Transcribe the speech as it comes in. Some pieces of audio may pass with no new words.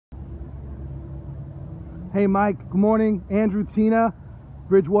Hey Mike, good morning. Andrew Tina,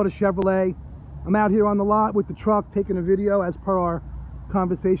 Bridgewater Chevrolet. I'm out here on the lot with the truck taking a video as per our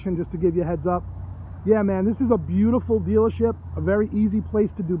conversation, just to give you a heads up. Yeah man, this is a beautiful dealership, a very easy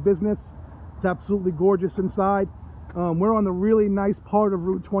place to do business. It's absolutely gorgeous inside. We're on the really nice part of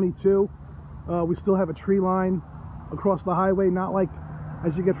Route 22. We still have a tree line across the highway, not like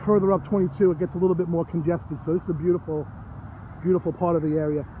as you get further up 22 it gets a little bit more congested. So this is a beautiful part of the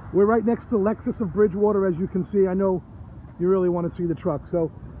area. We're right next to Lexus of Bridgewater, as you can see. I know you really want to see the truck. So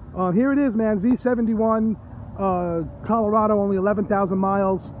here it is, man. Z71, Colorado, only 11,000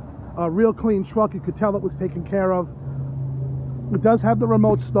 miles. Real clean truck. You could tell it was taken care of. It does have the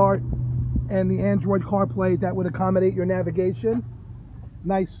remote start and the Android CarPlay that would accommodate your navigation.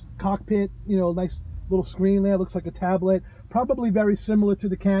 Nice cockpit, you know, nice little screen there. Looks like a tablet. Probably very similar to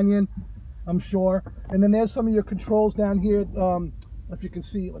the Canyon, I'm sure. And then there's some of your controls down here. If you can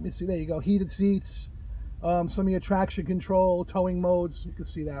see, let me see, there you go, heated seats, some of your traction control, towing modes, you can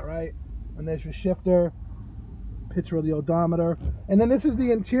see that, right? And there's your shifter, picture of the odometer. And then this is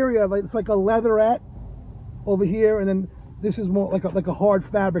the interior, it's like a leatherette over here, and then this is more like a hard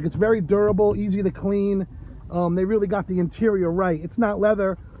fabric. It's very durable, easy to clean. They really got the interior right. It's not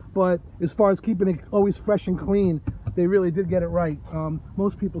leather, but as far as keeping it always fresh and clean, they really did get it right.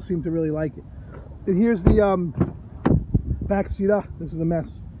 Most people seem to really like it. And here's the back seat. This is a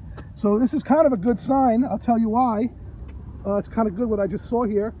mess. So this is kind of a good sign. I'll tell you why. It's kind of good what I just saw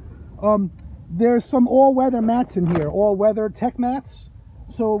here. There's some all-weather mats in here, all-weather tech mats.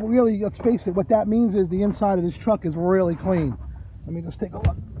 So really, let's face it, what that means is the inside of this truck is really clean. Let me just take a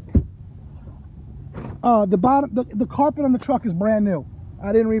look. The carpet on the truck is brand new.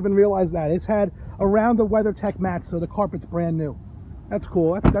 I didn't even realize that. It's had around the weather tech mats, so the carpet's brand new. That's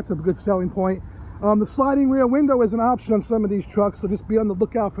cool. That's a good selling point. The sliding rear window is an option on some of these trucks, so just be on the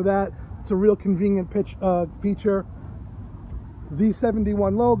lookout for that. It's a real convenient feature.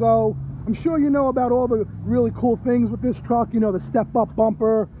 Z71 logo. I'm sure you know about all the really cool things with this truck. You know, the step-up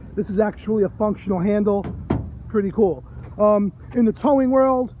bumper. This is actually a functional handle. Pretty cool. In the towing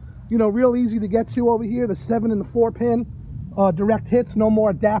world, you know, real easy to get to over here. The 7 and the 4 pin. Direct hits, no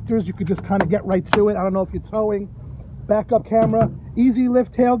more adapters. You could just kind of get right to it. I don't know if you're towing. Backup camera. Easy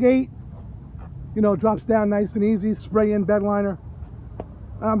lift tailgate. You know, drops down nice and easy. Spray in bed liner.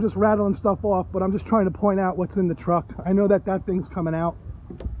 I'm just rattling stuff off, but I'm just trying to point out what's in the truck. I know that thing's coming out.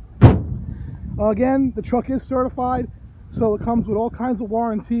 Again, the truck is certified, so it comes with all kinds of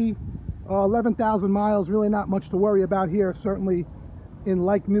warranty. 11,000 miles, really not much to worry about here. Certainly in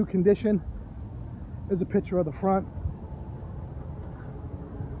like new condition. There's a picture of the front.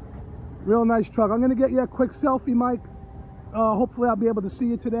 Real nice truck. I'm going to get you a quick selfie, Mike. Hopefully I'll be able to see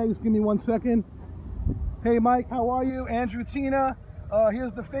you today. Just give me 1 second. Hey Mike, how are you? Andrew Tina.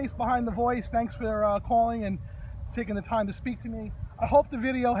 Here's the face behind the voice. Thanks for calling and taking the time to speak to me. I hope the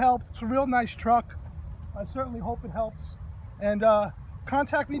video helps. It's a real nice truck. I certainly hope it helps. And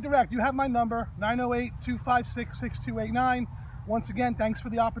contact me direct. You have my number, 908-256-6289. Once again, thanks for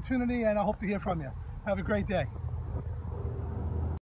the opportunity, and I hope to hear from you. Have a great day.